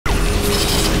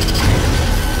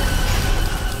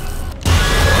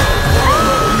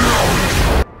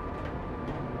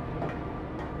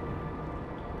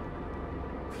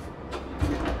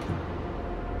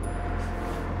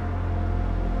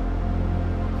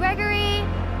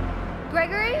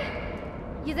Gregory?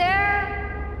 You there?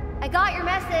 I got your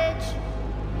message.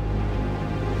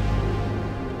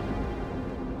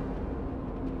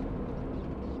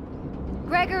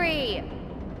 Gregory,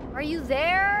 are you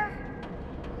there?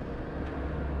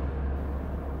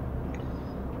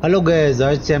 Hello guys,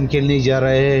 आज से हम खेलने जा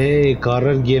रहे हैं एक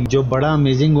हॉरर गेम जो बड़ा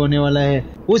अमेजिंग होने वाला है।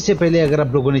 उससे पहले अगर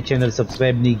आप लोगों ने चैनल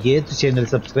सब्सक्राइब नहीं किए तो चैनल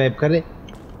सब्सक्राइब करें।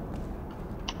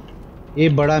 ये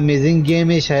बड़ा अमेजिंग गेम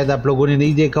है, शायद आप लोगों ने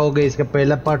नहीं देखा होगा। इसका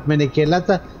पहला पार्ट मैंने खेला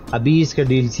था, अभी इसका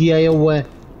डीएलसी आया हुआ है।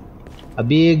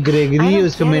 अभी एक ग्रेगरी है,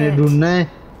 उसको मैंने ढूंढना है।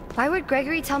 Why would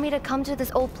Gregory tell me to come to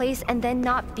this old place and then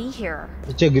not be here?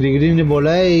 अच्छा, ग्रेगरी ने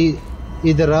बोला है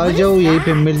इधर आ जाओ, यहीं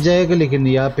पे मिल जाएगा, लेकिन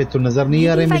यहाँ पे तो नजर नहीं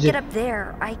आ रहा है मुझे।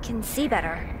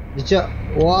 अच्छा,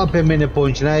 वहाँ पे मैंने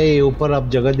पहुँचना है, ऊपर आप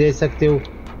जगह दे सकते हो।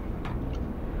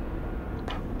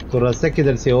 तो रास्ता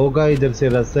किधर से होगा? इधर से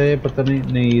रास्ता है, पता नहीं।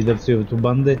 नहीं, इधर से तो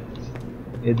बंद है।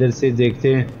 इधर से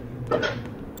देखते हैं,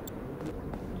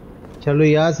 चलो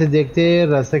यहाँ से देखते हैं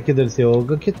रास्ता किधर से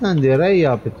होगा। कितना अंधेरा है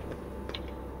यहाँ पे,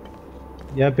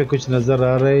 तो यहाँ पे कुछ नजर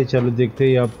आ रहा है। चलो देखते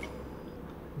हैं। यहाँ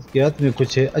इसके हाथ में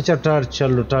कुछ है। अच्छा, टार्च।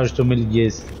 चलो, टार्च तो मिल गई।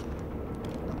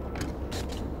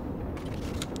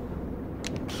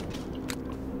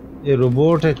 ये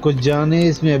रोबोट है, कुछ जाने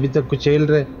इसमें अभी तक कुछ चल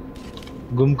रहा है।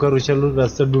 गुम करो, चलो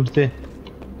रास्ता ढूंढते।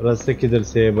 रास्ता किधर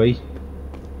से है भाई?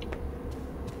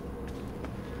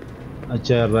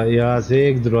 अच्छा, यहाँ से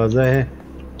एक दरवाजा है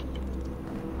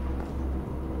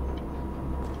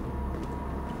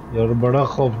यार। बड़ा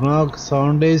खौफनाक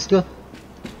साउंड है इसका।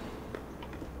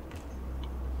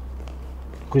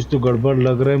 कुछ तो गड़बड़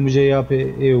लग रहा है मुझे यहाँ पे।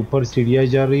 ये ऊपर सीढ़ियाँ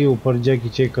जा रही है, ऊपर जाके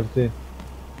चेक करते हैं।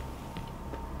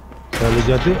 चलो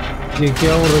जाते। ये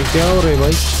क्या हो रहा है? क्या हो रहा है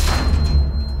भाई?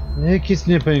 ये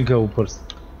किसने फेंका ऊपर से?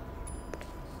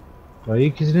 भाई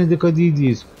किसने धक्का दी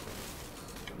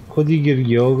इसको? खुद ही गिर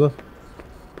गया होगा।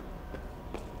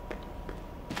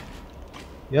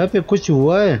 यहाँ पे कुछ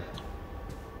हुआ है।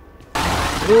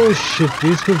 ओह शिट,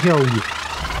 इसको क्या हो गया?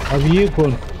 अब ये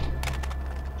कौन?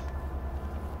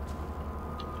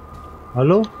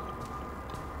 हेलो,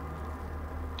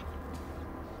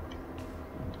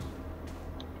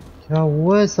 क्या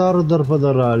हुआ है? सारा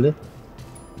दरपदर हाल है।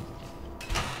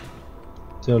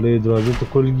 चलो, ये दरवाजे तो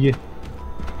खुल गए।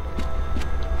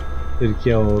 फिर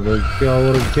क्या हो रहा है? क्या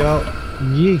हो रहा है? क्या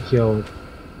ये क्या हो रहा है?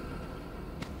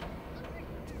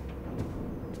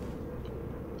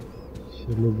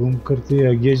 चलो घूम करते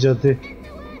आगे जाते।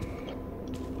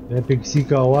 यहाँ पे किसी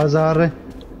का आवाज आ रहा है।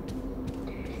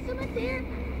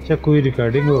 अच्छा, कोई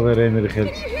रिकॉर्डिंग वगैरह है मेरे ख्याल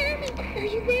से।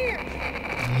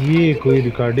 ये कोई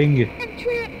रिकॉर्डिंग है।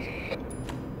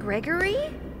 Gregory?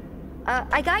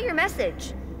 I got your message.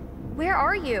 Where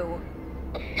are you?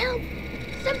 Help!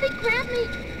 Something grabbed me.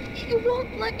 You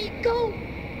won't let me go.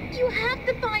 You have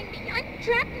to find me. I'm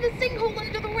trapped in the sinkhole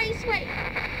under the raceway.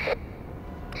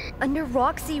 Under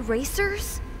Roxy Racers?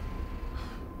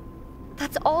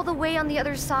 That's all the way on the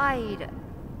other side.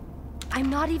 I'm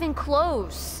not even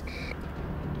close.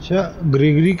 अच्छा,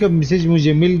 Gregory का message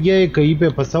मुझे मिल गया है, कहीं पे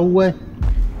फंसा हुआ है।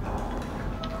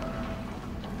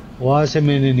 वहां से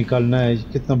मैंने निकालना है।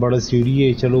 कितना बड़ा सीढ़ी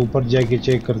है। चलो ऊपर जाके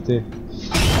चेक करते।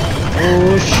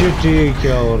 ओह शिट, ये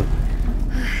क्या? और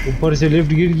ऊपर से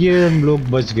लिफ्ट गिर गया। हम लोग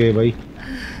बच गए भाई,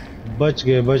 बच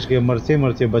गए, मरते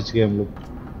मरते बच गए हम लोग।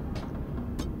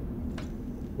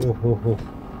 ओहो हो,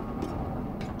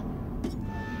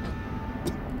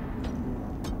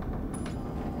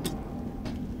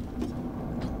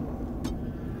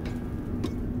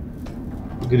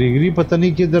 ग्रेगरी पता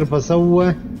नहीं किधर फंसा हुआ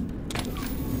है।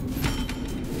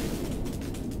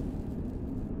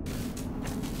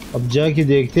 अब जाके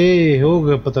देखते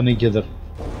होगा, पता नहीं किधर।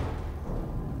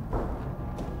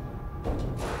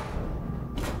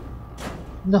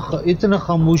 इतना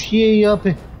खामोशी है यहाँ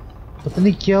पे, पता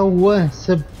नहीं क्या हुआ है।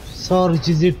 सब सारी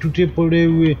चीजें टूटे पड़े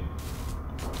हुए।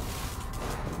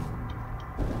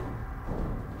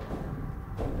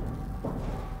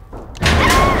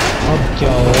 अब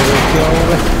क्या हो रहा है? क्या हो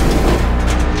रहा है?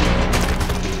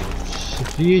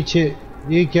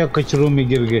 ये क्या कचरों में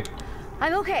गिर गए?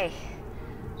 I'm okay.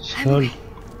 चल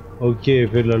ओके,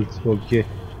 फिलहाल ओके।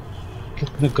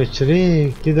 कितने कचरे,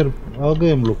 किधर आ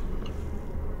गए हम लोग?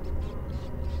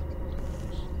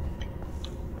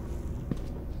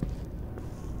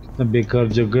 कितना बेकार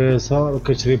जगह है, सारे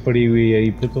कचरे पड़ी हुई है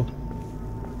यहीं पे। तो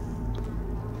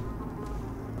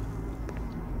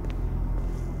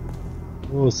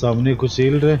वो सामने कुछ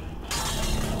हिल रहे।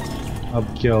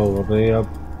 अब क्या हो रहा है?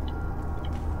 अब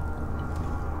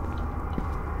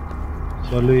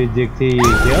चलो ये देखते हैं ये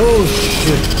क्या। ओह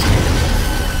शिट,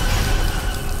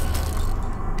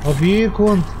 अब ये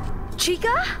कौन?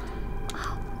 Chica?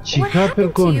 चीखा फिर happened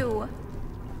to कौन? you?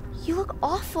 You look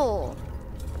awful.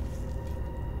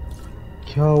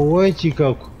 क्या हुआ है चीका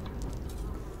को?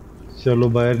 चलो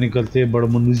बाहर निकलते हैं, बड़ा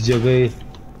मनुष्य जगह है।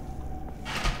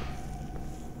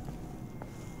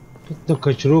 कितना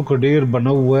कचरों का ढेर बना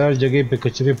हुआ है, हर जगह पे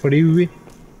कचरे पड़ी हुए।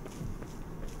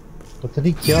 पता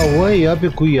नहीं क्या हुआ है, यहाँ पे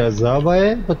कोई अजाब आया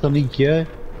है, पता नहीं क्या है,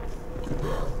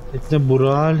 इतना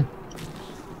बुरा हाल।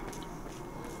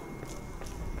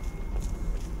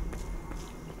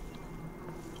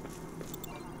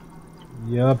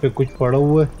 यहाँ पे कुछ पड़ा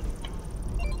हुआ है।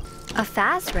 A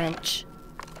fast wrench.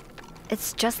 It's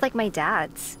just like my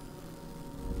dad's.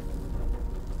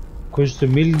 कुछ तो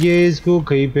मिल गया है इसको,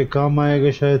 कहीं पे काम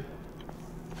आएगा शायद।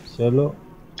 चलो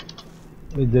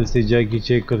इधर से जाके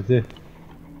चेक करते।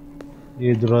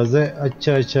 ये दरवाजा है,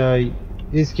 अच्छा अच्छा,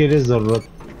 इसके लिए जरूरत।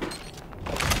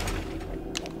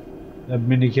 अब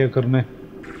मैंने क्या करना है?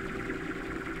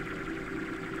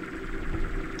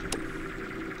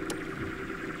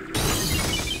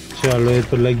 चलो ये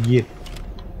तो लग गया,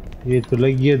 ये तो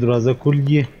लग गया, दरवाजा खुल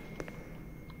गया।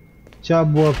 अच्छा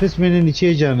वो ऑफिस मैंने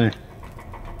नीचे जाना है।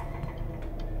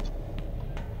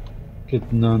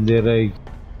 कितना अंधेरा है।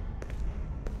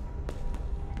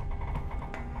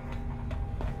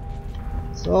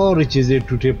 सारी चीजें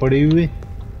टूटे पड़ी हुई।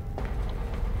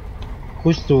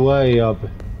 कुछ तो हुआ है यहाँ पे।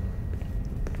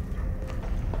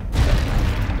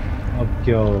 अब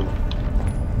क्या होगा?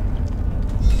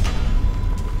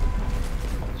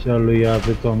 चलो यहाँ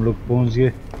पे तो हम लोग पहुंच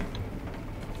गए।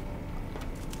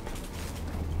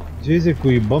 जैसे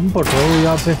कोई बम फटा हो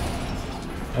यहाँ पे।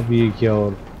 अब ये क्या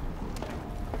और?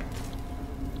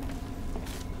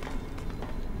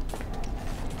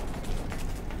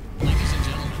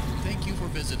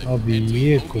 अब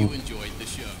ये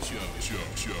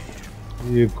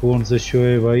कौन सा शो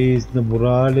है भाई? इतना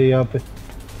बुरा हाल है यहाँ पे।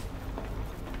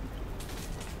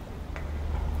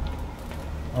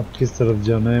 अब किस तरफ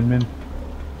जाना है? मैं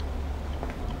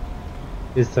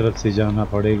इस तरफ से जाना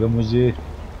पड़ेगा मुझे।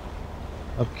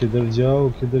 अब किधर जाओ,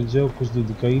 किधर जाओ? कुछ तो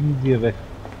दिखाई नहीं दे रहा है,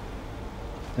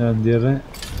 अंधेरा है।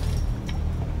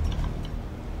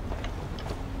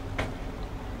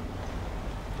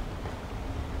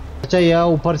 अच्छा यहाँ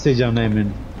ऊपर से जाना है,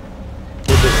 मैंने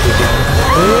उधर से जाना।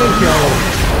 क्या हो?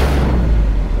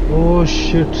 Oh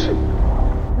shit!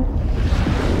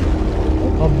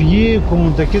 अब ये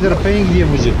कौन था? किधर फेंक दिया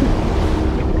मुझे?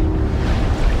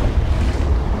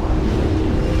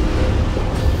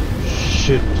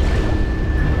 शिट!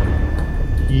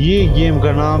 ये गेम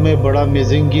का नाम है, बड़ा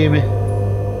अमेजिंग गेम है,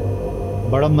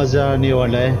 बड़ा मजा आने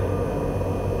वाला है।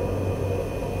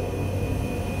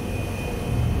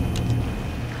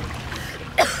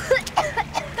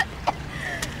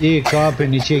 ये कहाँ पे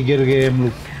नीचे गिर गए हम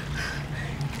लोग।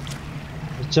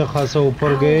 अच्छा खासा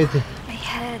ऊपर गए थे। My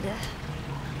head.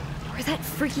 Where'd that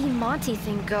freaky Monty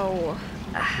thing go?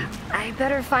 I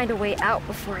better find a way out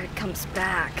before it comes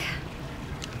back.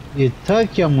 ये था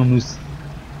क्या मनुष्य?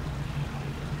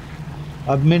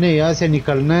 अब मैंने यहाँ से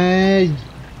निकलना है।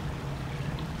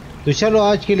 तो चलो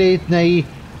आज के लिए इतना ही।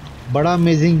 बड़ा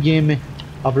अमेजिंग गेम है।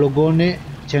 आप लोगों ने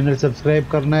चैनल सब्सक्राइब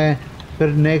करना है, फिर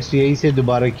नेक्स्ट यही से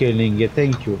दोबारा खेलेंगे।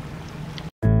 Thank you.